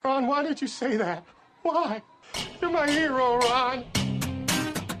Ron, why did you say that? Why? You're my hero, Ron.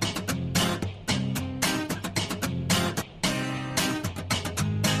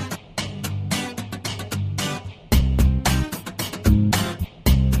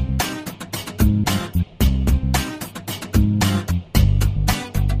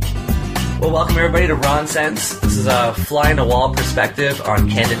 Well, welcome everybody to Ron Sense. This is a fly-in-the-wall perspective on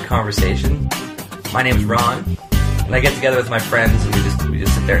candid conversation. My name is Ron, and I get together with my friends, and we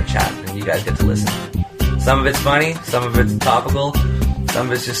just sit there and chat, and you guys get to listen. Some of it's funny, some of it's topical, some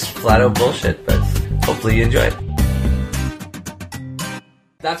of it's just flat-out bullshit, but hopefully you enjoy it.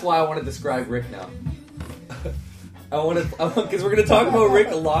 That's why I want to describe Rick now. Because we're going to talk about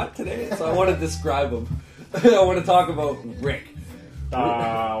Rick a lot today, so I want to describe him. I want to talk about Rick.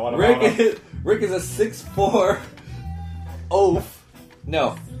 Rick is a 6'4" oaf.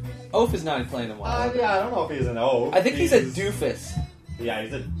 No, oaf is not playing him well. Yeah, I don't know if he's an oaf. I think he's a doofus. Yeah,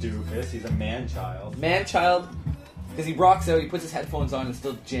 he's a doofus. He's a man-child. Man-child, because he rocks out, he puts his headphones on and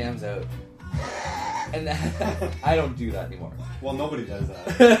still jams out. And I don't do that anymore. Well, nobody does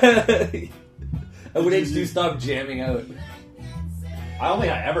that. When age do you stop jamming out? I don't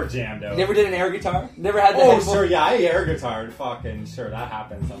think I ever jammed out. Never did an air guitar? Never had the Oh, headphones? sure, yeah, I air guitared. Fucking sure, that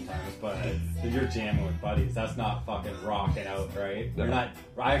happens sometimes. But you're jamming with buddies. That's not fucking rocking out, right? No. You're not.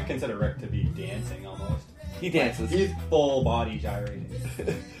 I consider Rick to be dancing almost. He dances. He's full body gyrating.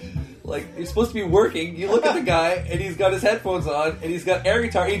 Like, you're supposed to be working. You look at the guy, and he's got his headphones on, and he's got air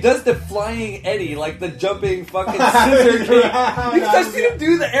guitar. He does the flying Eddie, like the jumping fucking scissor kick. I've seen him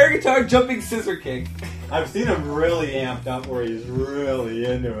do the air guitar jumping scissor kick. I've seen him really amped up where he's really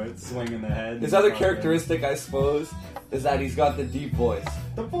into it, swinging the head. His other characteristic, I suppose, is that he's got the deep voice.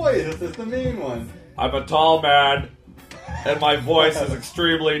 The voice is the main one. I'm a tall man, and my voice is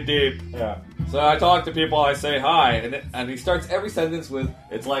extremely deep. Yeah. So I talk to people, I say hi, and he starts every sentence with,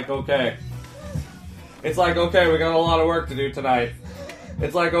 "It's like okay. It's like okay, we got a lot of work to do tonight.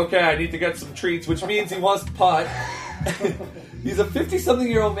 It's like okay, I need to get some treats," which means he wants pot. He's a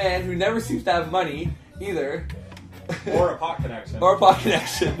 50-something-year-old man who never seems to have money, either. Or a pot connection. Or a pot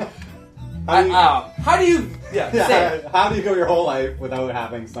connection. How do you say it. How do you go your whole life without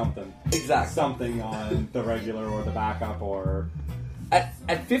having something? Exactly. Something on the regular or the backup or...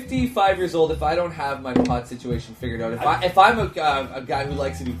 At 55 years old, if I don't have my pot situation figured out, if I'm a guy who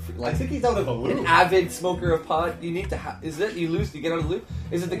likes to do, like, I think he's out of the loop. An avid smoker of pot, you need to is it, you get out of the loop?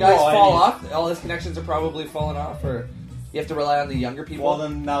 Is it the guys Well, fall off? All his connections are probably falling off, or you have to rely on the younger people? Well,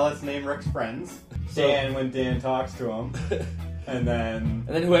 then now let's name Rick's friends. Dan, when Dan talks to him. And then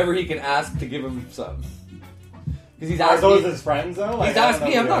whoever he can ask to give him some. Because he's Are asked those me, his friends, though? Like, he's asked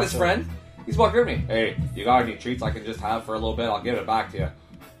me, I'm not his actually- friend. He's walking over me. Hey, you got any treats I can just have for a little bit? I'll give it back to you.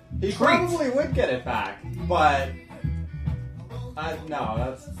 He Treats. probably would get it back, but...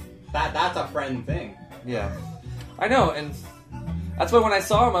 no, that's a friend thing. Yeah. I know, and that's why when I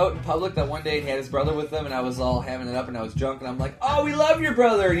saw him out in public that one day he had his brother with him and I was all hamming it up and I was drunk and I'm like, "Oh, we love your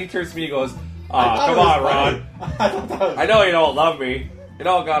brother," and he turns to me and goes, come on, Ron. I know you don't love me. You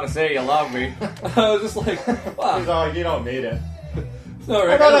don't gotta say you love me. I was just like, wow. He's all like, you don't need it. No, I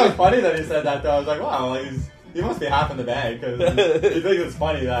Rick, thought it was funny that he said that, though. I was like, wow, like, he must be half in the bag, because he thinks it's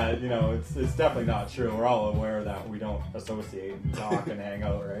funny that, you know, it's definitely not true. We're all aware that we don't associate and talk and hang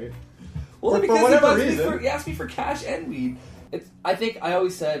out, right? Well, For because whatever he reason. he asked me for cash and weed. I think I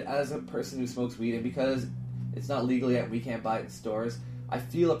always said, as a person who smokes weed, and because it's not legal yet, we can't buy it in stores, I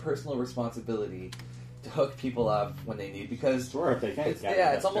feel a personal responsibility to hook people up when they need, because Sure, if they can't.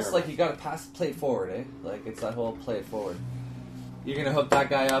 it's almost like you gotta play it forward, eh? Like, it's that whole play it forward. You're gonna hook that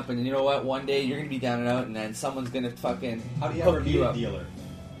guy up, and you know what? One day you're gonna be down and out, and then someone's gonna fucking How do you hook ever meet you a up. dealer?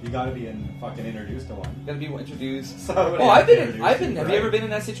 You gotta be fucking introduced to one. Gonna be introduced. Somebody Oh, has I've to been. introduce Have you right? ever been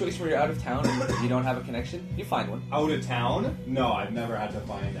in that situation where you're out of town and you don't have a connection? You find one. Out of town? No, I've never had to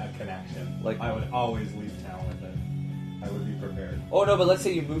find a connection. Like- I would always leave town with it. I would be prepared. Oh no, but let's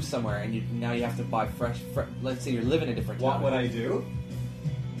say you move somewhere and now you have to buy fresh. Let's say you're living in a different What town. would I do?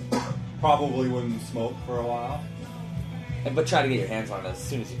 Probably wouldn't smoke for a while. But try to get your hands on it as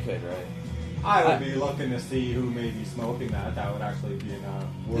soon as you could, right? I would be looking to see who may be smoking that. That would actually be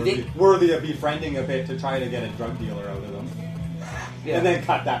They- worthy of befriending a bit to try to get a drug dealer out of them. Yeah. And then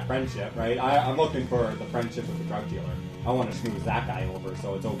cut that friendship, right? I'm looking for the friendship with the drug dealer. I want to schmooze that guy over,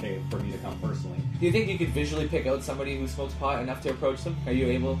 so it's okay for me to come personally. Do you think you could visually pick out somebody who smokes pot enough to approach them? Are you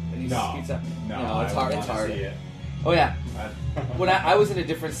able? And you No. speeds up? No, it's I hard. would It's wanna hard. see it. Oh yeah. I- When I was in a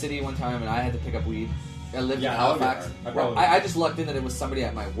different city one time and I had to pick up weed. I lived Yeah, in that would be Halifax. hard. I just lucked in that it was somebody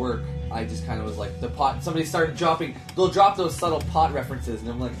at my work. I just kind of was like, the pot. Somebody started dropping. They'll drop those subtle pot references, and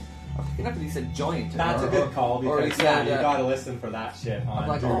I'm like, I'm picking up, and he said joint. That's a good call or he because said, you gotta listen for that shit on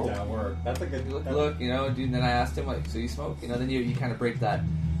like, dudes oh. at work. That's a good Look, you know, dude. And then I asked him, like, so you smoke? You know, then you kind of break that.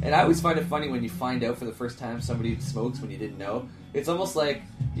 And I always find it funny when you find out for the first time somebody smokes when you didn't know. It's almost like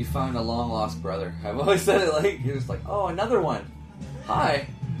you found a long lost brother. I've always said it like you're just like, oh, another one. Hi.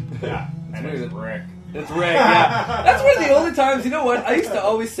 Yeah, and weird. it's Rick. It's Rick, yeah. That's one of the only times, you know what? I used to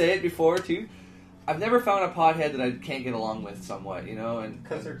always say it before, too. I've never found a pothead that I can't get along with somewhat, you know? And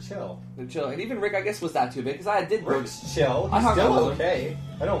Because they're chill. they're chill. And even Rick, I guess, was that too big, because I did go Rick's chill. I He's hung still out with him. okay.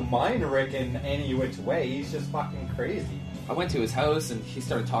 I don't mind Rick in any which way. He's just fucking crazy. I went to his house, and he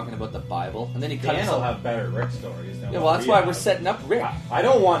started talking about the Bible, and then he cut Dan will himself. have better Rick stories than Yeah, what well, that's we why have. we're setting up Rick. I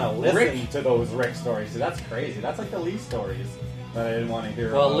don't want to listen Rick. to those Rick stories. That's crazy. That's like the Lee stories that I didn't want to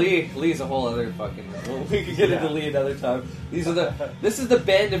hear. Well, about. Lee's a whole other fucking. Well, we could get into Lee another time. These are the. This is the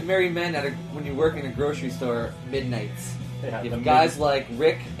band of merry men when you work in a grocery store midnights. Yeah, You the have guys like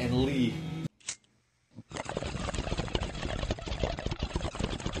Rick and Lee.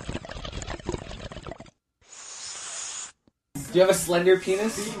 Do you have a slender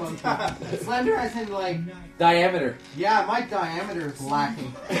penis? Slender as in like, Diameter. yeah, my diameter is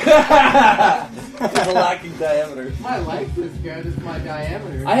lacking. It's a lacking diameter. My length is good as my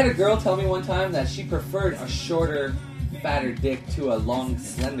diameter. I had a girl tell me one time that she preferred a shorter, fatter dick to a long,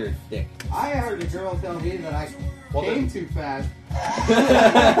 slender dick. I heard a girl tell me that I Well, came too fast.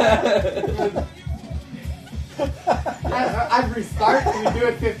 I'd restart and do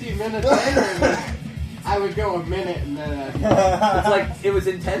it 15 minutes later, and then I would go a minute, and then It's like, it was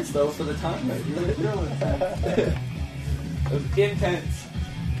intense though for the time. it was real intense. It was intense.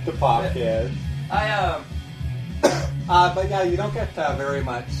 the pop kid. But yeah, you don't get very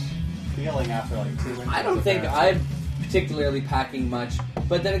much feeling after like 2 minutes. I don't think I'm particularly packing much,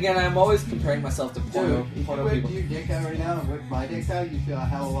 but then again, I'm always comparing myself to porno, Dude, if you porno whip people. your dick out right now and whip my dick out, you feel a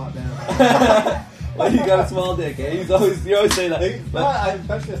hell of a lot better. Well, you got a small dick, eh? You always say that. But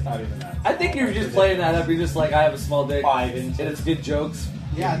That's just not even that. I think you're just playing that up. You're just like, I have a small dick, 5 inches. and it's good jokes.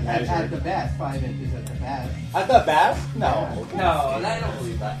 Yeah, at Measured. the best, 5 inches at the best. At the best? No. No, I don't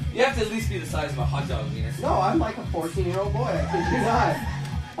believe that. You have to at least be the size of a hot dog wiener. No, I'm like a 14-year-old boy. I kid you not.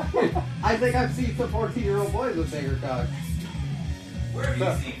 I think I've seen some 14-year-old boys with bigger cocks. Where have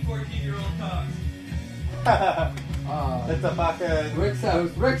you seen 14-year-old cocks? It's a fucking. Rick's house.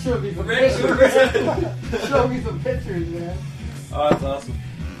 Rick showed me some Rick pictures. Show me some pictures, man. Oh, that's awesome.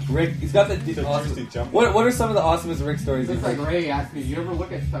 Rick, he's got the a awesome. juicy jump. What are some of the awesomest Rick stories? It's you've like heard? Ray asked me, "You ever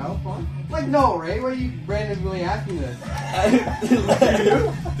look at style porn?" Like, no, Ray. Why are you randomly asking this?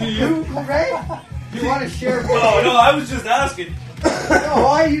 Do you, Ray? Do you want to share? No, I was just asking. No,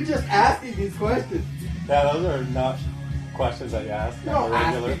 why are you just asking these questions? Yeah, those are not questions that you ask You on don't a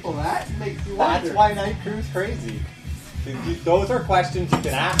ask regular. people that. It makes you wonder. That's why Night Crew's crazy. Those are questions you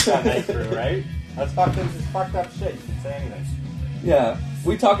can ask on Night Crew, right? That's fucked up shit. You can say anything. Yeah,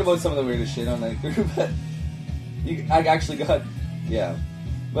 we talk about some of the weirdest shit on that group, but I actually got, yeah.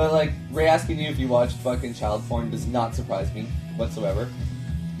 But like, Ray asking you if you watched fucking child porn does not surprise me whatsoever.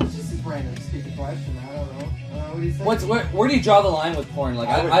 It's just a random stupid question. I don't know. What do you say? Where do you draw the line with porn? Like,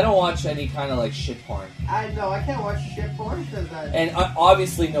 I don't watch any kind of like shit porn. I can't watch shit porn because that. And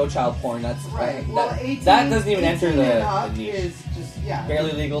obviously no child porn, that's Right. that, Well, 18, that doesn't even enter 18 and up the niche. is just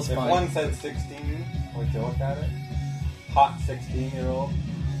Barely legal's If fine. one said 16, would you look at it? Hot 16-year-old.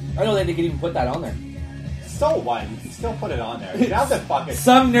 I don't think they could even put that on there. So what? You can still put it on there. You have to fucking.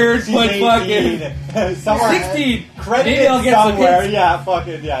 Some nerds put fucking somewhere 16. credit Maybe it I'll get some somewhere. hits. Yeah,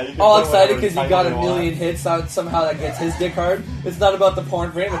 fucking yeah. You can All put excited whatever because he got a title you million want. hits out somehow that gets his dick hard. It's not about the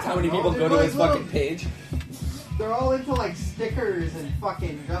porn frame, it's how many people go to his fucking page. They're all into like stickers and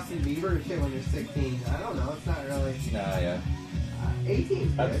fucking Justin Bieber and shit when they're 16. I don't know. It's not really. Nah, yeah.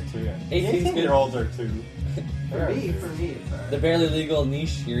 18's That's good. two. 18's good. 18-year-olds are two. For me, it's alright. The barely legal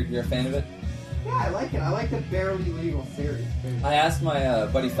niche, you're a fan of it? Yeah, I like it. I like the barely legal series. I asked my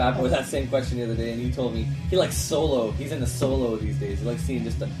buddy Fatboy that same question the other day, and he told me he likes solo. He's into solo these days. He likes seeing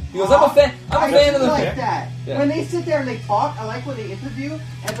just. He goes, I'm a fan of the. I like that. Yeah. When they sit there and they talk, I like when they interview,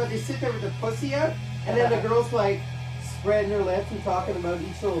 but they sit there with their pussy out, and then the girl's like spreading her lips and talking about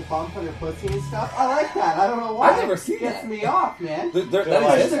each little bump on her pussy and stuff. I like that. I don't know why. I've never seen It gets that. me off, man. That Like-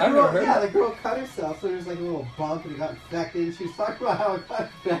 exists? The I've girl, never heard yeah, of the girl cut herself, so there's like a little bump and it got infected. And she was talking about how it got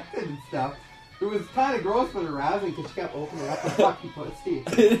infected and stuff. It was kind of gross but arousing because she kept opening up her fucking pussy.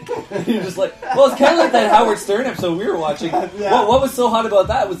 it. You're just like, well, it's kind of like that Howard Stern episode we were watching. Yeah. What was so hot about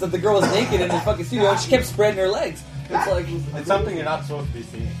that was that the girl was naked in the fucking studio and she kept spreading her legs. It's That like, was It's something you're not supposed to be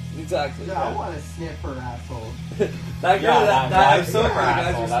seeing. exactly. Yeah, I want to sniff her asshole. That girl, that guy episode being where an the guys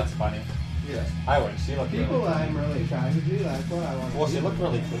asshole, were that's funny. Yeah, I would. She looked People really I'm really attracted to, that's what I want to well. do. She looked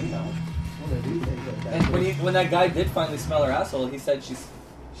really clean though. I want to do things like that. And when that guy did finally smell her asshole, he said she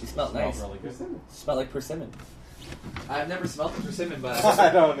smelled nice. Smelled really good. She smelled like persimmon. I've never smelled a persimmon, but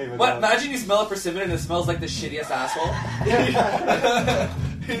I don't even what? know. Imagine you smell a persimmon and it smells like the shittiest asshole.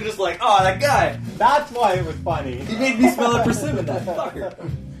 You're just like, oh, that guy. That's why it was funny. He made me smell a persimmon, that fucker.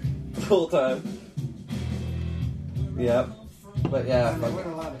 The whole time. Yep. But yeah, They weren't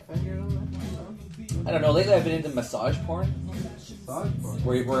allowed to finger them. I don't know. Lately, I've been into massage porn, Massage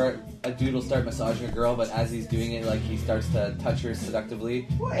porn. where a dude will start massaging a girl, but as he's doing it, like he starts to touch her seductively,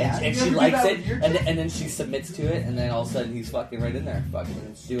 Well, yeah, and you she ever do likes that it, with your and chick? then she submits to it, and then all of a sudden he's fucking right in there,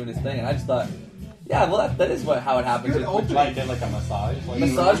 fucking doing his thing, and I just thought, yeah, well that is how it happens. Good with opening. Like did like a massage. Like,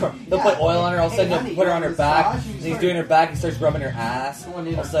 massage porn. He'll put oil on her, all of a sudden Hey, he'll put her on her honey, back, massage, you and he's start- doing her back, he starts rubbing her ass, Going all in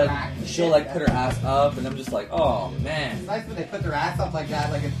of a her sudden back and she'll shit, like yeah. put her ass up, and I'm just like, oh man. It's nice when they put their ass up like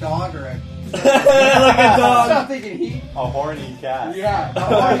that, like a dog or a Like a dog. something in heat. a horny cat. Yeah, a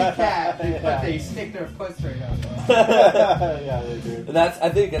horny cat, Yeah. but they stick their puss right up. Yeah, they do. And that's, I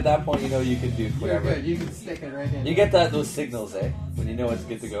think at that point, you know, you can do You're whatever. good. You can stick it right in. You get those signals, eh? When you know it's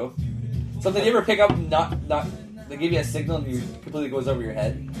good to go. Something you ever pick up, not, they give you a signal and you completely goes over your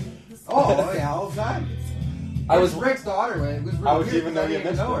head. Oh yeah, all the time. I was Rick's daughter. It was really How would you weird even 'cause know I you didn't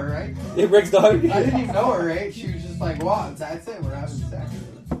even missed know her? her, right? Rick's daughter. I didn't even know her, right? She was just like, "Wow, that's it. We're having sex."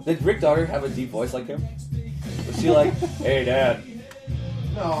 Did Rick's daughter have a deep voice like him? Was she like, hey dad?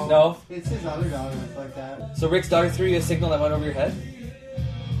 No, No? it's his other daughter that's like that. So Rick's daughter threw you a signal that went over your head?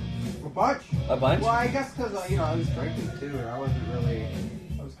 A bunch. A bunch? Well, I guess because I was drinking too, and I wasn't really.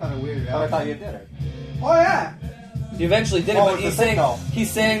 I was kind of weirded Oh, I out. thought you did it. Oh yeah. You eventually did it, Oh, but it's he's a saying,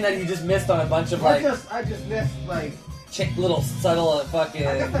 signal. that he just missed on a bunch of I like just missed like. little subtle fucking.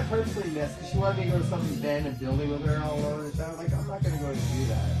 I guess I personally missed because she wanted me to go to some abandoned building with her all alone and stuff. I'm like, I'm not gonna go do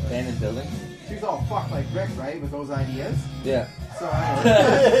that. But Abandoned building? she's all fucked like Rick, right, with those ideas. Yeah. So I.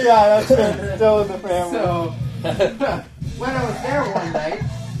 Yeah, that's good. Still in the family. So when I was there one night,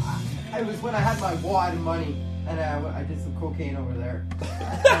 it was when I had my wad of money and I did some cocaine over there.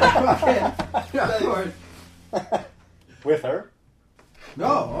 Of course. With her? No,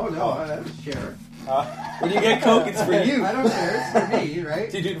 oh no, I don't share. When you get coke, it's for you. I don't share. It's for me, right?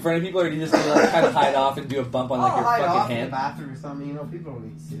 Do you do it in front of people, or do you just like, kind of hide off and do a bump on like I'll your hide fucking off in the hand? bathroom or something. You know, people don't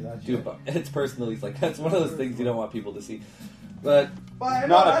need to see that Do a shit. bump. It's personal. He's like, that's one of those things you don't want people to see. But But I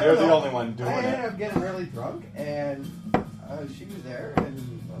Not don't- if I you're don't the know. only one doing I ended it. up getting really drunk, and she was there,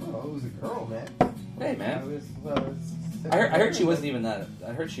 and I don't know, it was a girl, man. hey, I man, was. I heard she wasn't even that.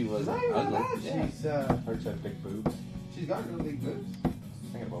 I heard she was It's not even ugly. that. Yeah. Heard she had big boobs. She's got really big boobs.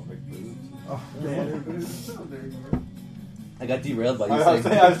 Thinking about big boobs. Oh man, her boobs. Oh, there you go. I got derailed by you I was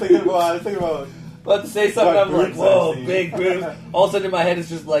saying. thinking about. About to say something, What I'm like, boobs whoa, I've seen. big boobs. All of a sudden in my head, it's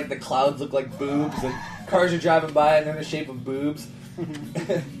just like the clouds look like boobs, and cars are driving by and they're in the shape of boobs. With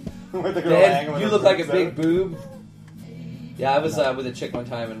the girl Dad, hanging with you her look like a boobs big out. boob. Yeah, I was with a chick one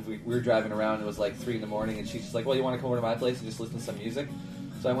time, and we were driving around, and it was like 3 in the morning, and she's just like, well, you want to come over to my place and just listen to some music?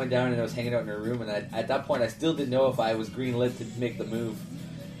 So I went down, and I was hanging out in her room, and at that point, I still didn't know if I was green lit to make the move.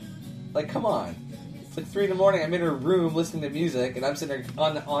 Like, come on. It's like 3 in the morning, I'm in her room listening to music, and I'm sitting there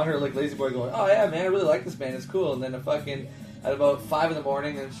on her like lazy boy going, oh yeah, man, I really like this band, it's cool. And then at about 5 in the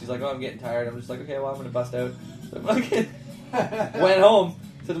morning, and she's like, oh, I'm getting tired. I'm just like, okay, well, I'm going to bust out. So I fucking went home.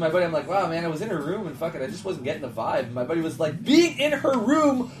 Said to my buddy, I'm like, wow, man, I was in her room, and fucking, I just wasn't getting the vibe. And my buddy was like, being in her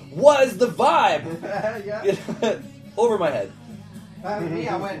room was the vibe. Yeah. Over my head. Me,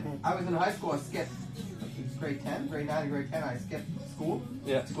 I was in high school, I skipped grade 10, grade 9 and grade 10, I skipped school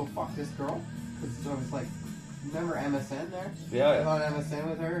Yeah. to go fuck this girl. So I was like, remember MSN there? Yeah, I yeah. was on MSN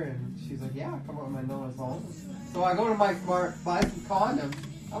with her, and she's like, yeah, come on, my no one's home. So I go to my smart, buy some condoms.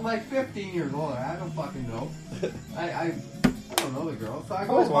 I'm like 15 years old, I don't fucking know. I don't know the girl, so I I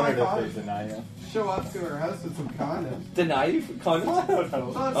go always buy wondered if condoms, they deny you. show up to her house with some condoms. Deny you for condoms? I don't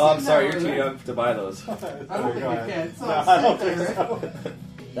know. So Oh, I'm sitting sorry, there you're too with her. young to buy those. I don't think you can. So No, I'm I don't sitting think there. so.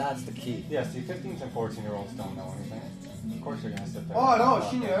 That's the key. Yeah, see, 15s and 14-year-olds don't know anything. Of course you're gonna sit there. Oh no,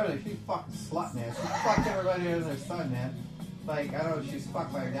 she knew everything. She's fucking slut, man. She fucked everybody and their son, man. Like, I don't know if she's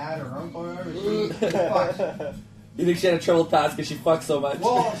fucked by her dad or her uncle or whatever. She fucked. You think she had a troubled past because she fucked so much?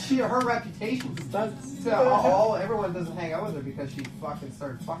 Well, her reputation. Everyone doesn't hang out with her because she fucking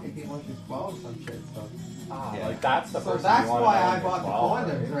started fucking people when she was 12 or some shit. So, Yeah. Like that's the so person that's you wanna why know I when bought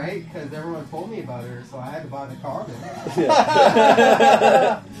you're the 12, condoms, right? Because everyone told me about her, so I had to buy the condoms.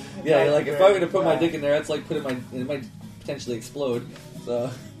 Yeah. Yeah, you're like, if I were to put my dick in there, it's like putting it might potentially explode. So,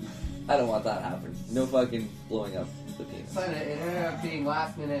 I don't want that to happen. No fucking blowing up the penis. So it ended up being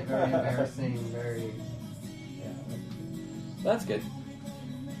last minute, very embarrassing, very. That's good.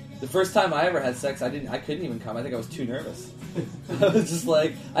 The first time I ever had sex, I couldn't even come. I think I was too nervous. I was just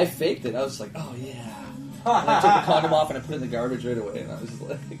like, I faked it. I was just like, oh yeah. And I took the condom off and I put it in the garbage right away. And I was just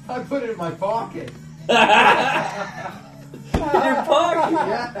like, I put it in my pocket. in your pocket.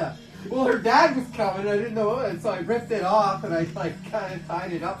 Yeah. Well, her dad was coming. I didn't know it, so I ripped it off and I like kind of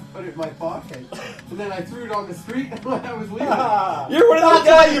tied it up and put it in my pocket. And then I threw it on the street when I was leaving. You're one of those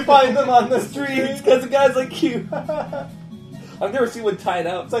guys you find them on the streets because the guys like you. I've never seen one tied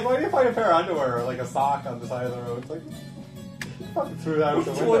up. It's like, why do you find a pair of underwear or like a sock on the side of the road? It's like, you fucking threw that out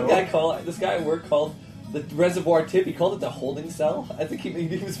the window. One guy this guy at work called the reservoir tip. He called it the holding cell. I think he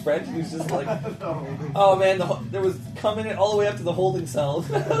was French. And he was just like, oh man, there was coming all the way up to the holding cell.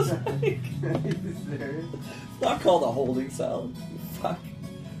 I was like, it's not called a holding cell. Fuck.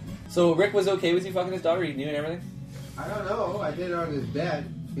 So Rick was okay with you fucking his daughter? He knew and everything? I don't know. I did it on his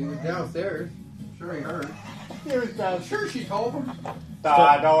bed. He was downstairs. Sure he heard. He was down. Sure she told him.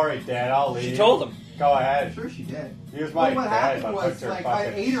 Don't worry, Dad. I'll leave. She told him. Go ahead. Sure she did. Here's my what dad. happened was, like, I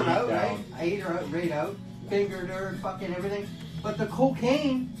ate her out, right? I ate her out, right out. Fingered her, fucking everything. But the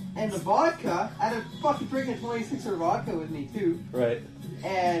cocaine and the vodka, I had a fucking drinking 26er vodka with me, too. Right.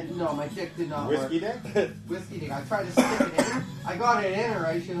 And, no, my dick did not Whiskey work. dick? Whiskey dick. I tried to stick it in her. I got it in her,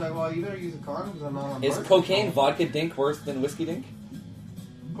 right? She was like, well, you better use a condom because I'm not on Is birth cocaine control. vodka dink worse than whiskey dink?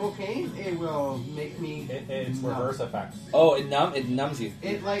 Cocaine, it will make me... It's numb. reverse effects. Oh, it numbs you.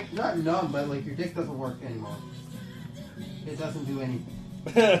 It, like, not numb, but, like, your dick doesn't work anymore. It doesn't do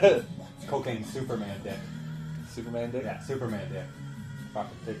anything. Cocaine Superman dick. Superman dick? Yeah, Superman dick.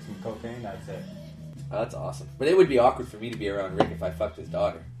 Fucking take some cocaine, that's it. Oh, that's awesome. But it would be awkward for me to be around Rick if I fucked his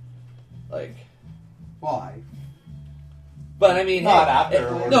daughter. Like... Why? But, I mean... Not hey,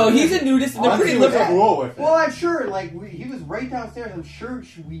 after. no, he's a nudist and they're Once pretty he was liberal. cool with it. Well, I'm sure, like, he was right downstairs. I'm sure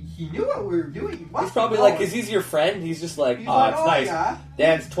he knew what we were doing. He He's probably like, because he's your friend, he's just like, He's oh, like, it's oh, nice. yeah.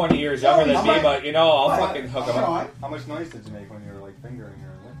 Dan's 20 years younger No, than he's me, like- but, you know, I'll What? fucking hook him up. Sean? How much noise did you make when you were like fingering her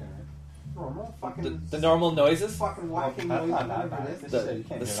and licking her? Normal fucking... The normal noises? Fucking whacking That's noise not that whatever bad. it is. This The- shit, you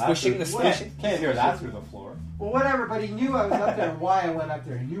can't the hear squishing, that the through- squishing. Can't hear that through the floor. Well, whatever, but he knew I was up there and why I went up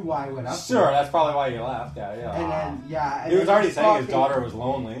there. He knew why I went up Sure, there. that's probably why you laughed. Yeah. And then, yeah. And He was then already he's saying his talking- daughter was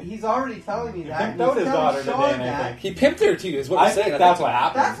lonely. He's already telling me He that. pimped and out he's his telling daughter Sean today, and I that. think- He pimped her to you, is what I I'm saying. think that's what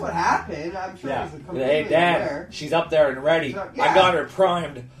happened. That's what happened. I'm sure Yeah. he's completely Hey, Dan, aware. she's up there and ready. Yeah. I got her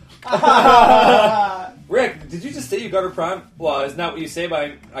primed. Rick, did you just say you got her primed? Well, isn't that what you say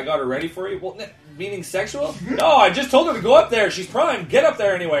by I got her ready for you? Well, meaning sexual? No, I just told her to go up there. She's primed. Get up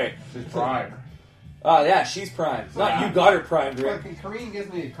there anyway. She's primed. Oh, yeah, she's primed. Not Yeah. you got her primed, Rick. Fucking Kareem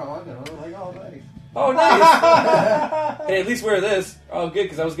gives me a condom. I'm like, oh, nice. Oh, nice. Hey, at least wear this. Oh, good,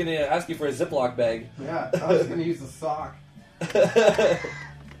 because I was going to ask you for a Ziploc bag. Yeah, I was going to use a sock.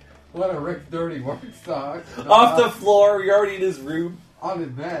 What a Rick dirty work sock. Off the floor. You're already in his room. On his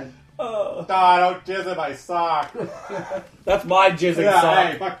bed. Oh, Nah, don't jizz in my sock. that's my jizzing Yeah, sock.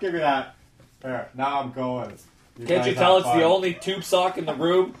 hey, fuck, give me that. There, now I'm going. Can't guys you tell have it's fun. the only tube sock in the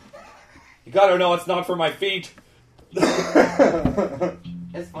room? You gotta know it's not for my feet.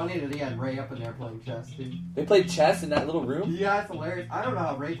 It's funny that he had Ray up in there playing chess, too. They played chess in that little room? Yeah, it's hilarious. I don't know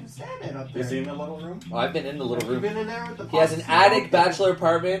how Ray can stand it up there. Is he in the little room? Oh, I've been in the little Have you room. been in there with the He has an pots? attic bachelor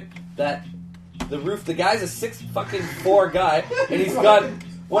apartment that the roof, the guy's a 6'4" guy, and he's got,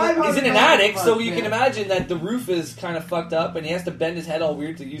 he's in an attic, so you can imagine that the roof is kind of fucked up, and he has to bend his head all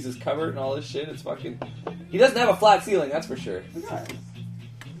weird to use his cupboard and all this shit. It's fucking, he doesn't have a flat ceiling, that's for sure. Yeah.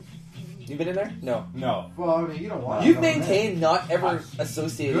 You been in there? No. No. Well, I mean, you don't want You've to. maintained not ever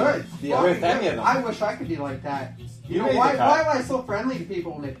associated Good. the Fucking with any good. of them. I wish I could be like that. You know, made why the cut. am I so friendly to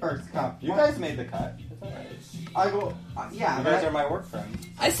people when they first come? You guys made the cut. It's alright. I go, yeah, You but guys I- are my work friends.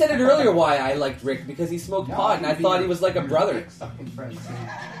 I said it earlier why I liked Rick, because he smoked No, pot, and I you'd be thought your- he was like a your brother. dick sucking friend.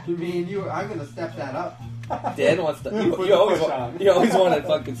 So, me and you, I'm gonna step that up. Dan wants to. Put You the always push want. on. You always want to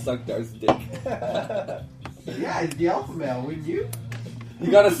fucking suck Dar's dick. Yeah, it's the alpha male, wouldn't you? You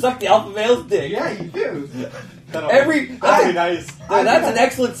gotta suck the alpha male's dick. Yeah, you do. That'll Every- that'll be nice. Dude, that's an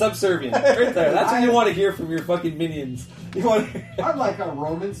excellent subservient right there. That's what you want to hear from your fucking minions. You want to hear. I'm like a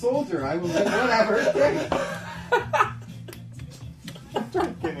Roman soldier. I will do whatever it takes.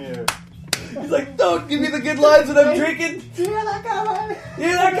 Drinking here. He's like, don't give me the good lines when I'm drinking. Do you hear that comment? You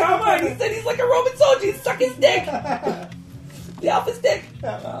hear that comment? He said he's like a Roman soldier. He'd suck his dick. The alpha's dick.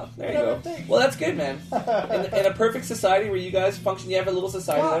 Oh, there you go. Well, that's good, man. In a perfect society where you guys function, you have a little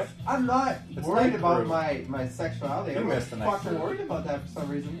society Well, there. I'm not It's worried like about Peru. my sexuality. You I'm missed the next fucking group. worried about that for some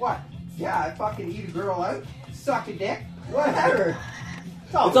reason. What? Yeah, I fucking eat a girl out, suck a dick, whatever.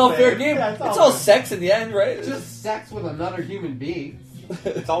 It's all fair game. Yeah, it's all sex in the end, right? It's just sex with another human being.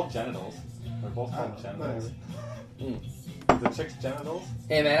 It's all genitals. They're both called Whatever. genitals. the chick's genitals?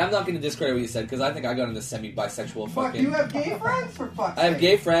 Hey man, I'm not going to discredit what you said because I think I got into semi-bisexual Fuck, fucking. you have gay friends for fuck's I have sake.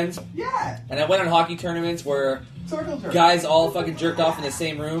 gay friends, Yeah. and I went on hockey tournaments where Circle jerk. guys all fucking jerked off in the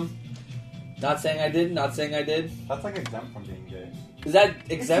same room. Not saying I did. Not saying I did. That's like exempt from being gay. Is that It's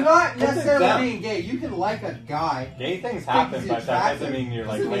exempt? not It's necessarily exempt. being gay. You can like a guy. Gay things think happen, he's but that attractive. doesn't mean you're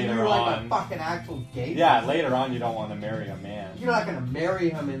like Doesn't mean later you're like a on. fucking actual gay. Yeah, person. later on you don't want to marry a man. You're not gonna marry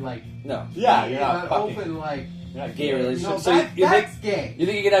him in like No. Yeah, in you're not an fucking. open like. You're not Gay gay. relationship. No, So that, you think that's gay. you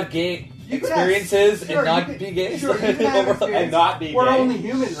think you could have gay You could have- experiences sure, and not you could- be gay? sure, you can have experience. And not be We're gay. only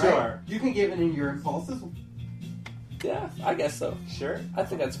human, right? Sure. You can give in your impulses. Yeah, I guess so. Sure. I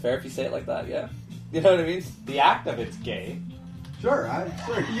think that's fair if you say it like that. Yeah. You know what I mean? The act of it's gay. Sure, I'm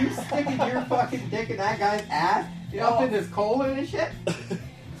sure. You sticking your fucking dick in that guy's ass, up in his colon and shit.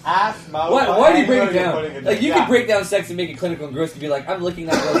 Ass, mouth. Why do you break it anywhere you're putting down? it, Like you yeah. can break down sex and make it clinical and gross and be like, I'm looking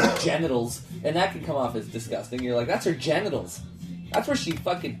at those genitals, and that can come off as disgusting. You're like, that's her genitals. That's where she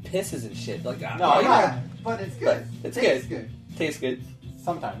fucking pisses and shit. Like, No, oh, I'm yeah, not. But it's good. It's Tastes good. good. tastes good.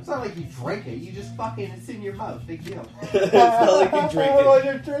 Sometimes. It's not like you drink it. You just fucking, it's in your mouth. Big deal. It's not like you drink it. Well,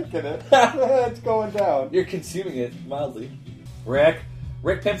 you're drinking it. It's going down. You're consuming it mildly.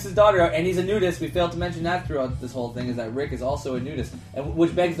 Rick pimps his daughter out, and he's a nudist. We failed to mention that throughout this whole thing, is that Rick is also a nudist. And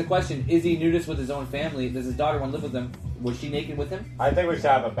which begs the question, is he a nudist with his own family? Does his daughter want to live with him? Was she naked with him? I think we should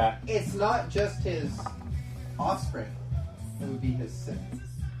have a bet. It's not just his offspring. It would be his siblings.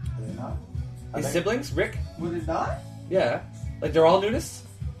 Would it not? His think- siblings? Rick? Would it not? Yeah. Like, they're all nudists?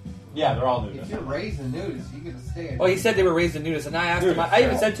 Yeah, they're all If nudists. you're raised a nudist, you get to stay. Oh, he said they were raised in nudists, and I asked him, I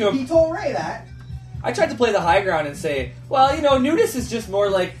even said to him, He told Ray that. I tried to play the high ground and say, well, you know, nudist is just more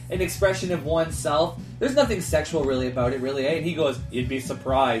like an expression of oneself. There's nothing sexual really about it, really, eh? And he goes, you'd be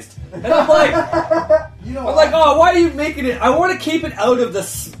surprised. And I'm like, You know I'm what? like, oh, why are you making it? I want to keep it out of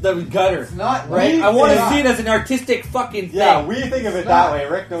the gutter, It's not right? we I want to think- see it as an artistic fucking thing. Yeah, we think of it It's that not. way.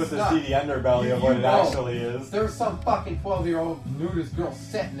 Rick knows the It's not. seedy underbelly of what You it know. actually is. There's some fucking 12-year-old nudist girl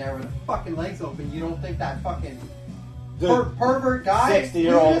sitting there with her fucking legs open. You don't think that fucking pervert guy,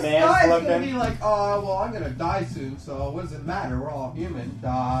 60-year-old nudist man's guy is looking. gonna be like, oh, well, I'm gonna die soon, so what does it matter? We're all human.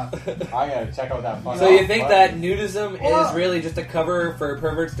 I gotta check out that fucking. So you think that nudism Well- is really just a cover for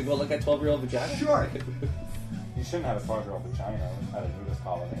perverts to go look at 12-year-old vagina? Sure. You shouldn't have a 12-year-old vagina at a nudist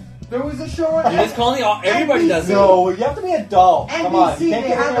colony. There was a show on Nudist colony? Everybody does it. No, you have to be adult. Come on, NBC, you can't they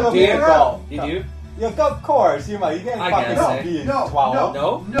get have any a of be mirror. adult. You do? Yeah, of course, you might. You can't I fucking guess, be No, 12.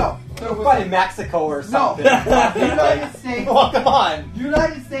 No? There was Probably Mexico or something. United States. Well, come on.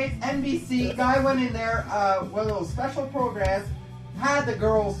 United States, NBC, guy went in there, one of those special programs, had the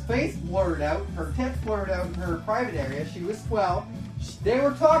girl's face blurred out, her tits blurred out in her private area. She was 12. They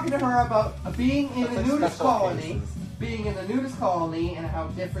were talking to her about being in That's a like nudist special colony, cases. being in the nudist colony, and how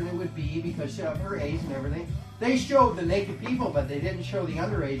different it would be because of her age and everything. They showed the naked people, but they didn't show the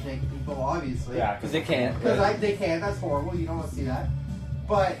underage naked people, obviously. Yeah, Because they can't. Because they can't. That's horrible. You don't want to see that.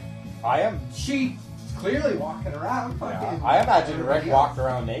 But I am. she clearly walking around. Yeah, Fucking I imagine Rick everybody walked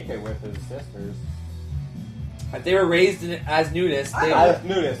around naked with his sisters. If they were raised as nudists, they As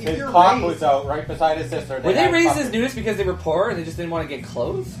nudist, If his you're cock raised- was out right beside his sister. were they had raised fucking- as nudists because they were poor and they just didn't want to get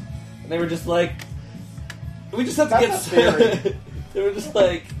clothes? And they were just like, we just have to That's get. a theory. They were just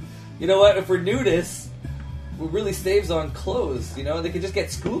like, you know what? If we're nudists, it really saves on clothes. You know, they could just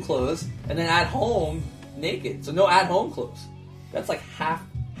get school clothes and then at home naked. So no at home clothes. That's like half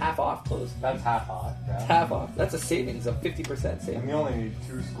off clothes. That's half hot. It's Yeah. half off. That's a savings of 50% And savings. you only need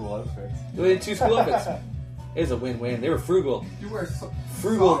 2 school outfits. We had 2 school outfits. It was a win-win. They were frugal. You wear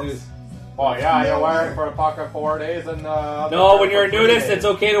Frugal socks. dudes. Oh yeah, you're No. wearing for a pocket 4 days and No, when you're a nudist, it's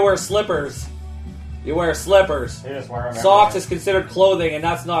okay to wear slippers. You wear slippers. You just wear them. Socks is considered clothing, and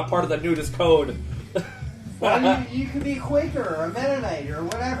that's not part of the nudist code. Well, you could be a Quaker or a Mennonite or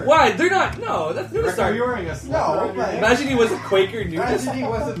whatever. Why? They're not. No, that's Rick, nudists are you aren't. wearing a slipper? No, on your but- knee? Imagine he was a Quaker nudist. Imagine he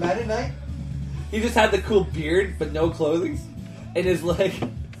was a Mennonite. He just had the cool beard, but no clothing. And his, like,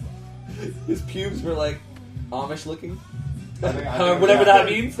 his pubes were, like, Amish looking. I think Whatever yeah. that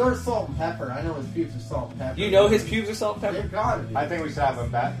means. They're salt and pepper. I know his pubes are salt and pepper. You know his pubes are salt and They've pepper? got to be. I think we should have a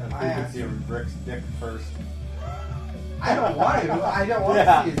bet if I we could asked see Rick's dick first. I don't want to. I don't want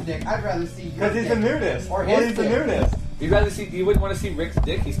Yeah. to see his dick. I'd rather see your Because he's dick. a nudist. Or Well, his he's a dick. nudist. You'd rather see. You wouldn't want to see Rick's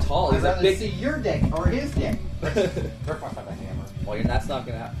dick. He's tall. I'd He's a rather big. see your dick or his dick. Rick must have a hammer. Well, that's not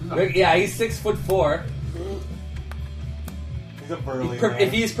gonna happen. No. Rick, yeah, he's 6'4". He's a burly man.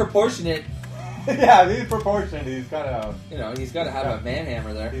 If he's proportionate, yeah, if he's proportionate. He's got a you know, he's got to have a man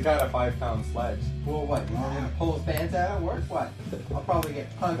hammer there. 5-pound sledge. Well, what? You want him to pull his pants out and work? What? I'll probably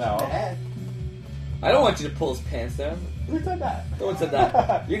get punched No. in the head. I don't want you to pull his pants down. Who said that? No one said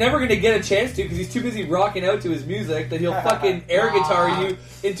that. You're never gonna get a chance to because he's too busy rocking out to his music that he'll fucking air guitar you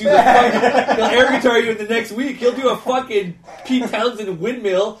into the fucking. He'll air guitar you in the next week. He'll do a fucking Pete Townsend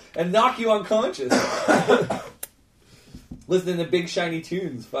windmill and knock you unconscious. Listening to big shiny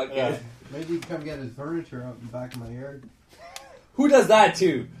tunes. Fucking. Yeah. Maybe you can come get his furniture out in the back of my yard. Who does that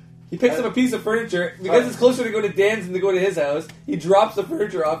too? He picks up a piece of furniture because it's closer to go to Dan's than to go to his house. He drops the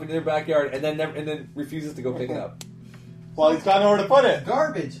furniture off into their backyard and then refuses to go pick it up. Well, he's got nowhere to put it.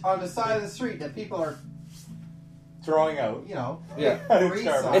 Garbage on the side of the street that people are, Throwing out. you know, Yeah. free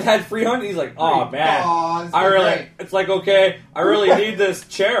It's some. It had free hunt. He's like, oh man, Oh, it's I been really. great. It's like okay, I really need this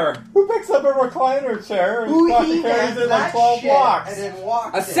chair. Who picks up a recliner chair and Who fucking carries it like that 12 shit blocks? and then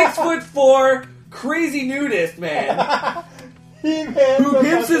walks A it. 6'4" crazy nudist man He-Man who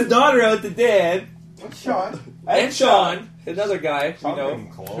pimps his daughter out to Dan What's Sean? and Sean, another guy. Sean You know,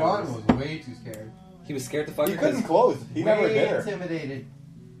 couldn't close. Sean was way too scared. he was scared to fuck He her couldn't 'cause close. He never way did her. intimidated.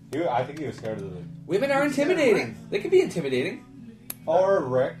 I think he was scared of the... women are intimidating. They can be intimidating. Or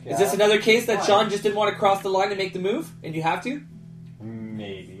Rick. Yeah. Is this another case that Why? Sean just didn't want to cross the line and make the move, and you have to?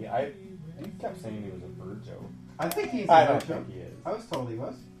 Maybe. He kept saying he was a virgin. I think he's I a don't virgin. think he is. I was told he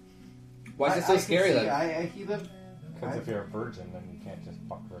was. Why is it so I can scary see then? he lived. Because if you're a virgin, then you can't just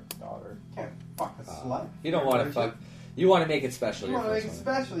fuck Rick's daughter. Can't fuck a slut. You don't want to fuck. You want to make it special. You your want to make first it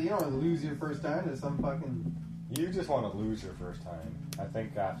one. special. You don't want to lose your first time to some fucking. You just want to lose your first time. I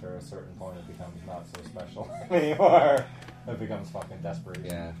think after a certain point it becomes not so special anymore. It becomes fucking desperate.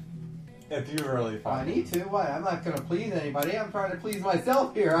 Yeah. If you really I fucking... need to. Why? I'm not going to please anybody. I'm trying to please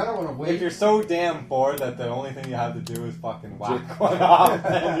myself here. I don't want to wait. If you're so damn bored that the only thing you have to do is fucking whack one off,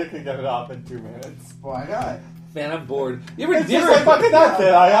 then you can get it off in 2 minutes. Why not? Man, I'm bored. You ever, It's do you just ever, like fucking that kid.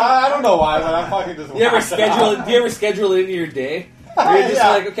 I don't know why, but I'm fucking just you ever whacked it schedule? off. Do you ever schedule it into your day? Where you're just Yeah.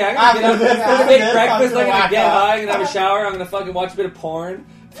 like, okay, I'm gonna get up, After this, I'm gonna after make this, breakfast, I'm I'm gonna gonna whack get off. high, I'm gonna have a shower, I'm gonna fucking watch a bit of porn.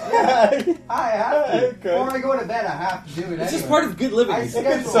 Yeah. I have to. Good. Before I go to bed, I have to do it. It's just anyway. part of good living. I You You see.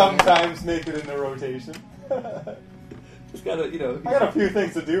 can sometimes make it in the rotation. Just gotta, you know. I got a few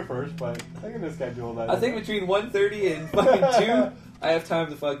things to do first, but I'm gonna schedule that. I think between 1:30 and fucking 2, I have time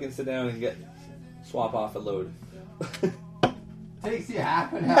to fucking sit down and swap off a load. Takes you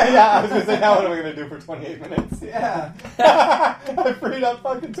half an hour. Yeah, I was gonna say, now what am I gonna do for 28 minutes? Yeah. I freed up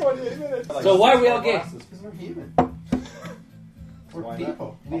fucking 28 minutes. So why are we all gay? Because we're human. We're Why not?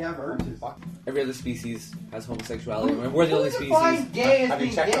 people. We have urges. Every other species has homosexuality. We're the only Who species. defines gay as Have you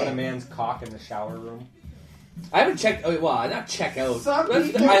being checked gay? on a man's cock in the shower room? I haven't checked. Oh, well, not check out. Some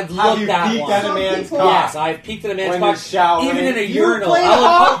That's- people- I've Have looked you at peeked one. at a Some man's people- cock? Yes, I've peeked at a man's When cock. you're showering? Even in a You urinal. played I'll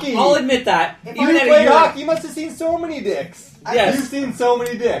hockey! admit that. If Even I at a played urinal. hockey, you must have seen so many dicks. Yes. You've seen so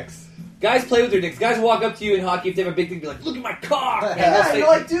many dicks. Guys play with their dicks. Guys walk up to you in hockey if they have a big dick, be like, "Look at my cock." And they'll Yeah, say, you're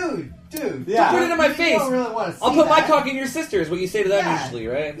like, dude. Yeah. Put it in my You face. don't really want to see "I'll put my that. cock in your sister," is what you say to them Yeah. usually,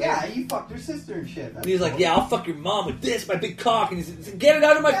 right? Yeah, you fucked your sister and shit. And he's like, "Yeah, I'll fuck your mom with this, my big cock." And he's like, "Get it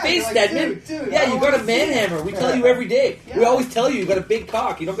out of my Yeah, face, you're like, Stedman." dude, Yeah, I you don't got a wanna see it. manhammer. We tell you every day. We Yeah. always tell you got a big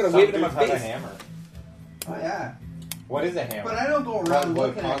cock. You don't got to wave it in my Some dudes have face. a hammer. Oh, yeah. What is a hammer? But I don't go around What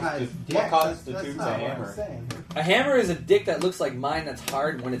looking at guys' consti- dicks. what That's constitutes not a what hammer? I'm saying. A hammer is a dick that looks like mine that's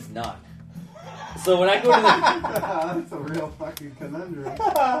hard when it's not. So when I go to the That's a real fucking conundrum.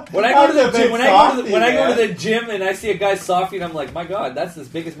 when I go to the That's a gym, big when I go to softie, the gym and I see a guy's softy and I'm like, my God, that's as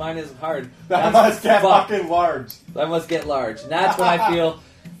big as mine is hard. That That's must get fucked. fucking large. I must get large. And that's when I feel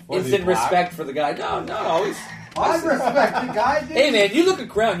Was he instant black? respect for the guy. No, not always. I respect the guy, dude. Hey man, you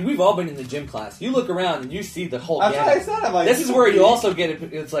look around. We've all been in the gym class. You look around and you see the whole That's what I gamut. said. I'm like, This is where you also get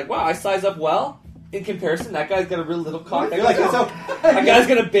it. It's like, wow, I size up well in comparison. That guy's got a real little cock. That You're like, guy's, it's that guy's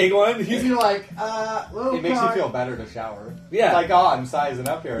got a big one. He's, You're like, little It makes you cock. feel better to shower. Yeah. It's like, oh, I'm sizing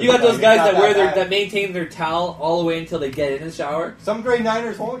up here. you got It's those like, guys it's that not wear their bad. that maintain their towel all the way until they get in the shower. Some grade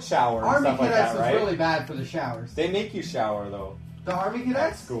niners won't shower and Army stuff like cadets that, was right? really bad for the showers. They make you shower though. The Army At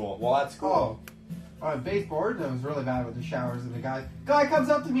cadets? school. Well, at school. Oh. On baseboard, that was really bad with the showers and the guy comes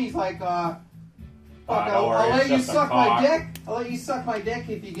up to me, he's like, fuck, don't worry, I'll let it's you just a suck my cock." dick. I'll let you suck my dick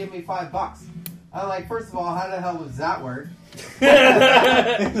if you give me $5. I'm like, first of all, how the hell does that work?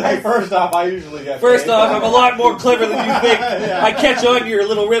 Like, first off, I usually get First paid. off, I'm a lot more clever than you think. Yeah. I catch on to your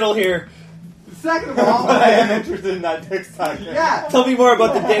little riddle here. Second of all, But I am interested in that dick sucking. yeah, Tell me more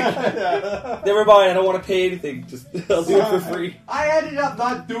about the dick. Yeah. Never mind, I don't want to pay anything. Just I'll do it for free. I ended up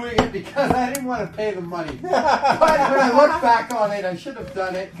not doing it because I didn't want to pay the money. But when I look back on it, I should have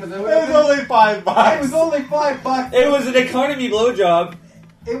done it because it It would have was been. only $5. It was only $5. It was an economy blowjob.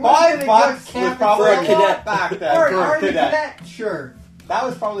 It wasn't a good $5 was camp probably For a a cadet. lot back then Or an for a Army cadet. cadet, sure. That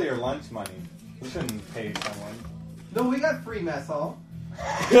was probably your lunch money. You shouldn't pay someone. No, we got free mess hall.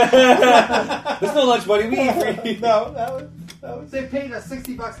 There's no lunch money. We eat free. No, that was They paid us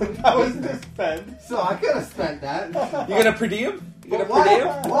 $60 a week that for was business. spent. So I could have spent that. You gonna per diem? You But gonna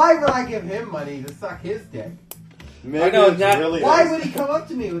per diem? why would I give him money to suck his dick? Maybe I know, it's that- really Why is. would he come up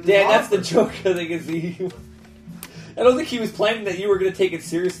to me with Dan, this that's the offer? joke. I think is I don't think he was planning that you were gonna take it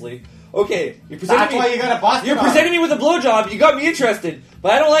seriously. Okay, you're That's presenting why me. you gotta bust You're it on. presenting me with a blowjob. You got me interested,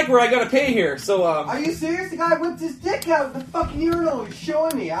 but I don't like where I gotta pay here. So Are you serious? The guy whipped his dick out in the fucking urinal. He's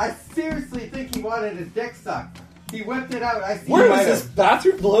showing me. I seriously think he wanted his dick sucked. He whipped it out. I see. where might was this have.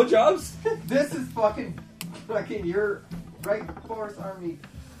 bathroom blowjobs? This is fucking your right force army.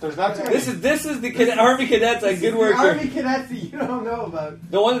 There's not too many. This is the Army cadets at This Good is Worker. The Army cadets that you don't know about.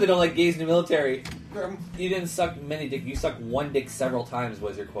 No wonder they don't like gays in the military. You didn't suck many dick. You sucked one dick several times.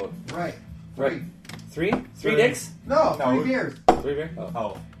 Was your quote? Right. Right. Three Three. dicks? No, No. 3 beers. 3 beer? Oh.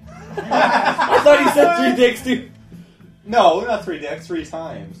 Oh. I thought he said 3 dicks, dude. No, not 3 dicks, 3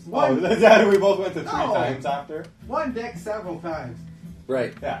 times. One. Oh, that we both went to 3 No. times after. 1 dick several times.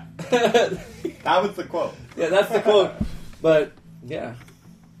 Right. Yeah, yeah, that was the quote. that's the quote. But yeah,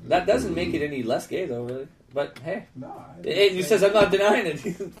 that doesn't make it any less gay, though, really. But hey, No. you says I'm not denying it.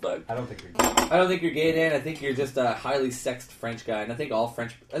 Fuck. I don't think you're. I don't think you're gay, Dan. I think you're just a highly sexed French guy, and I think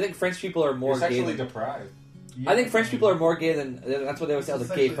French people are more You're gay. sexually Than, deprived. I think French people are more gay than that's what they always say.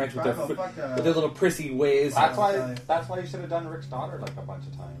 Like gay French with their little prissy ways. That's I'll tell why. you. That's why you should have done Rick's daughter like a bunch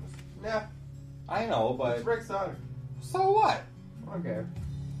of times. Yeah, I know, but it's Rick's daughter. so what? Okay.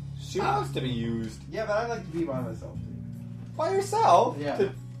 She wants to be used Yeah, but I like to be by myself. Too. by yourself Yeah.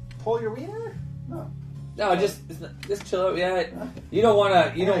 to pull your wiener. No, just chill out. Yeah, you don't want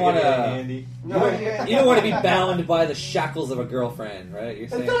to. You don't want to. Andy. No, yeah. You don't want to be bound by the shackles of a girlfriend, right? You're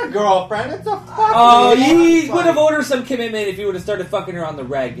It's saying. not a girlfriend. It's a fucking. Oh, he Fine. would have owed her some commitment if he would have started fucking her on the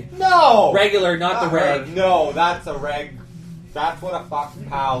reg. No. Regular, not the reg. No, that's a reg. That's what a fuck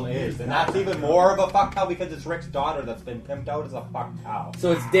pal is, and that's even more of a fuck pal because it's Rick's daughter that's been pimped out as a fuck pal.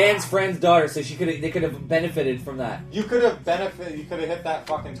 So it's Dan's friend's daughter, so they could have benefited from that. You could have benefited. You could have hit that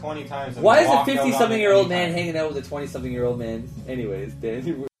fucking 20 times. And Why is a walked out on it 50-something-year-old man anytime. hanging out with a 20-something-year-old man? Anyways,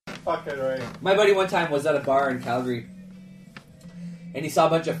 Dan. Fucking right. My buddy one time was at a bar in Calgary, and he saw a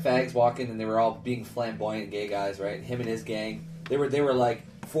bunch of fags walking, and they were all being flamboyant gay guys, right? And him and his gang, they were like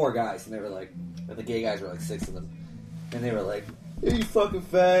 4 guys, and they were like, and the gay guys were like 6 of them, and they were like, "Hey, you fucking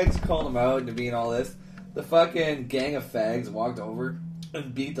fags," calling them out and being all this. The fucking gang of fags walked over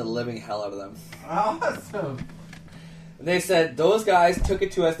and beat the living hell out of them. Awesome. And they said those guys took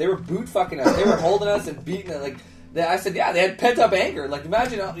it to us. They were boot fucking us. They were holding us and beating it. Like I said, yeah, they had pent up anger. Like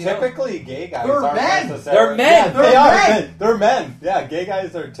imagine, you know, Typically, gay guys They're aren't men. necessarily. They're men. Yeah, They're they are. men. They're men. Yeah, gay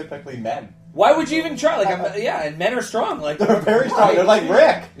guys are typically men. why would you even try? Like, and men are strong. Like They're very strong. They're like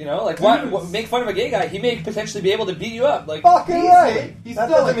Rick. You know, like what make fun of a gay guy? He may potentially be able to beat you up. Like, Fucking right. He's That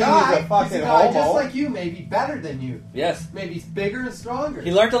still a doesn't mean guy. he's a fucking He's a guy homo. just like you, maybe better than you. yes, Maybe he's bigger and stronger.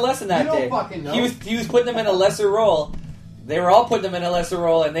 he learned a lesson that You don't day. fucking know. He was putting them in a lesser role. They were all putting them in a lesser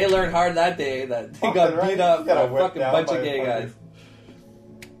role, and they learned hard that day that they Fucking got right. beat up You by got a whipped fucking down bunch by of a gay fucking- guys.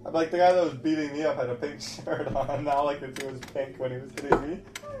 I'm like the guy that was beating me up had a pink shirt on. Now, like it was pink when he was hitting me.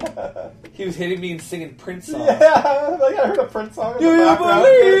 He was hitting me and singing Prince songs. Yeah, like I heard a Prince song in Do the you background.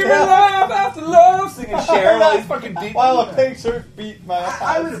 believe in Yeah. love after love? Singing Cher while he's fucking beating While me. a pink shirt beat my ass.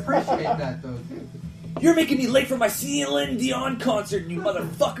 I would appreciate that though too. You're making me late for my Celine Dion concert, you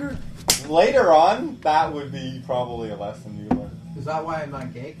motherfucker. Later on, that would be probably a lesson you learn. Is that why I'm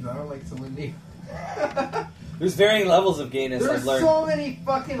not gay? Because I don't like Celine Dion. There's varying levels of gayness There's I've learned. so many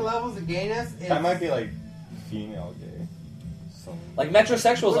fucking levels of gayness. It's- That might be like female gay. So Like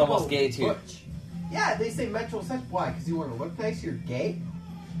metrosexual is What almost about gay too. butch? Yeah, they say metrosexual. Why? Because you want to look nice? You're gay?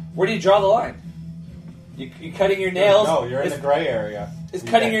 Where do you draw the line? You cutting your nails? No, you're in is, the gray area. is You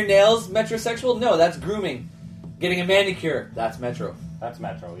cutting get- your nails metrosexual? No, that's grooming. Getting a manicure, that's metro. That's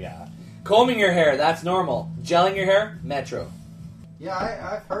metro, yeah. Combing your hair, that's normal. Gelling your hair, metro. Yeah,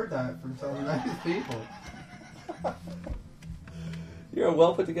 I've heard that from some nice people. You're a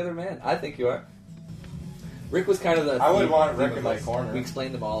well put together man. I think you are. Rick was kind of the. I would theme- want theme Rick of in my this. corner. We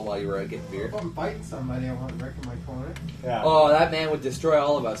explained them all while you were out getting beer. If I'm fighting somebody, I want Rick in my corner. Yeah. Oh, that man would destroy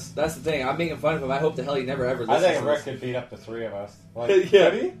all of us. That's the thing. I'm making fun of him. I hope the hell he never ever I listens think to Rick this. could beat up the 3 of us. Like, Yeah.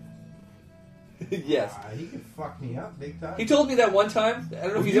 could he? Yes. He could fuck me up big time. He told me that one time. I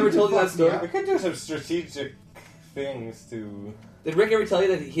don't know if he's You ever can told you that fuck me story. up. We could do some strategic things to... Did Rick ever tell you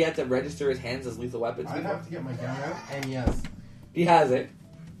that he had to register his hands as lethal weapons? I'd before? have to get my gun out, and yes. He has it.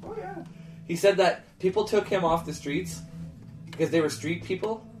 Oh yeah. He said that people took him off the streets because they were street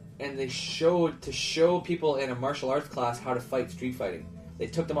people, and they show people in a martial arts class how to fight street fighting. They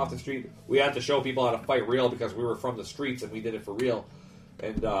took them off the street. We had to show people how to fight real because we were from the streets and we did it for real.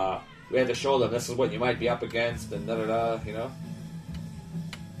 and we had to show them this is what you might be up against, and you know.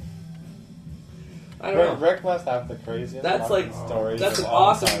 I don't know. Rick must have the craziest That's fucking like stories. that's of all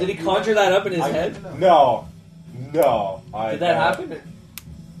awesome. time. Did he conjure that up in his head? No. Did that happen?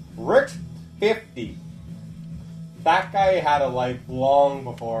 Rick's 50. That guy had a life long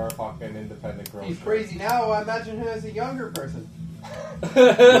before fucking independent grocery. He's crazy now. I imagine him as a younger person.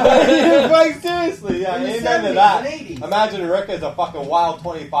 Like, seriously, yeah, In the amen to 70s that. and 80s. Imagine Rick as a fucking wild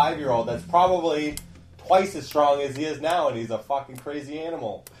 25-year-old that's probably twice as strong as he is now, and he's a fucking crazy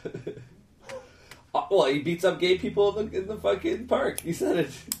animal. Well, he beats up gay people in the fucking park. He said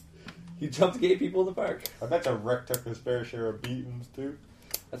it. He jumped gay people in the park. I bet you Rick took his fair share of beatings, too.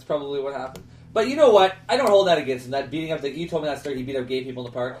 That's probably what happened. But you know what? I don't hold that against him. That beating up you told me that story. He beat up gay people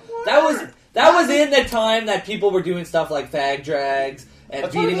in the park. That was in the time that people were doing stuff like fag drags and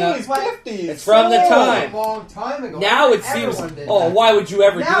That's beating what I up. mean, he's 50. It's from the time. A long time ago. Now it seems. Everyone did Oh, that. why would you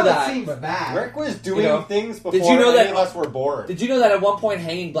ever now do that? it seems bad. Rick was doing You know, things before did you know any that- of us were born. Did you know that at one point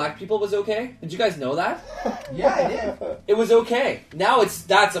hanging black people was okay? Did you guys know that? Yeah, I did. It was okay. Now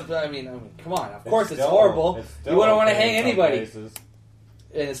I mean, come on. Of course, it's still- horrible. it's still You wouldn't want to okay hang in some anybody, places.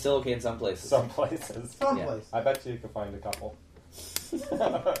 and it's still okay in some places. Some places. Someplace. I bet you could find a couple.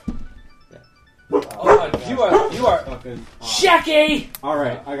 Oh, you are Fucking Shacky. All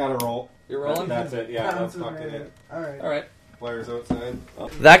right, I gotta roll. You're rolling. That's it. Yeah, that's fucking it. Alright. All right. Players outside.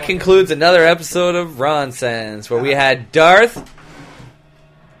 That concludes another episode of Ronsens, where we had Darth.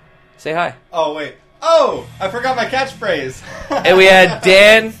 Say hi. Oh wait. Oh, I forgot my catchphrase. And we had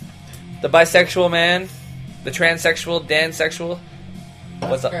Dan, the bisexual man, the transsexual, dansexual.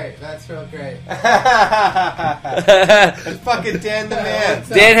 What's up? Great. That's real great. It's fucking Dan the man.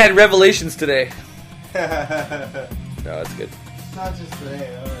 Dan had revelations today. No, that's good. Not just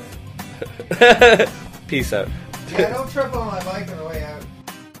today. Alright. Peace out. Yeah, don't trip on my bike on the way out.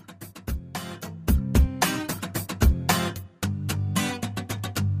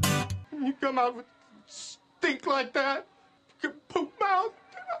 You come out with stink like that. You poop mouth.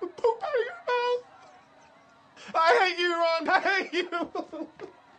 Poop out of your mouth. I hate you, Ron. I hate you.